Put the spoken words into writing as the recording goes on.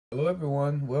Hello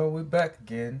everyone. Well, we're back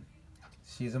again.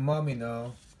 She's a mommy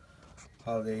now.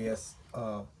 Holiday has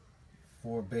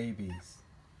four babies.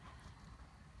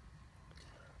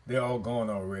 They're all gone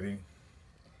already.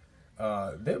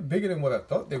 They're bigger than what I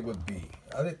thought they would be.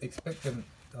 I didn't expect them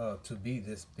to be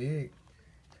this big.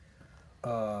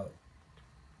 Uh,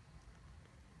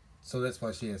 so that's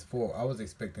why she has four. I was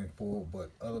expecting four,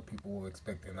 but other people were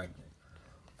expecting like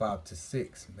 5 to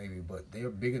 6 maybe. But they're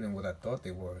bigger than what I thought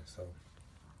they were. So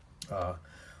uh,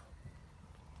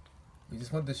 we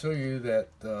just wanted to show you that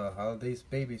Holiday's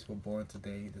babies were born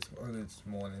today, this early this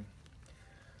morning.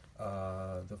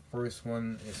 The first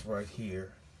one is right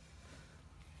here.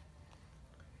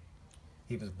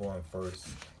 He was born first.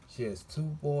 She has 2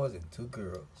 boys and 2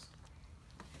 girls.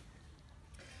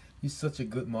 You're such a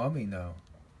good mommy now.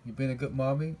 You been a good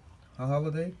mommy on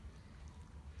Holiday?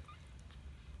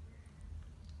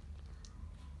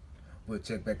 We'll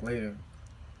check back later.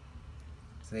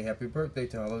 Say happy birthday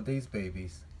to Holiday's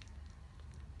babies.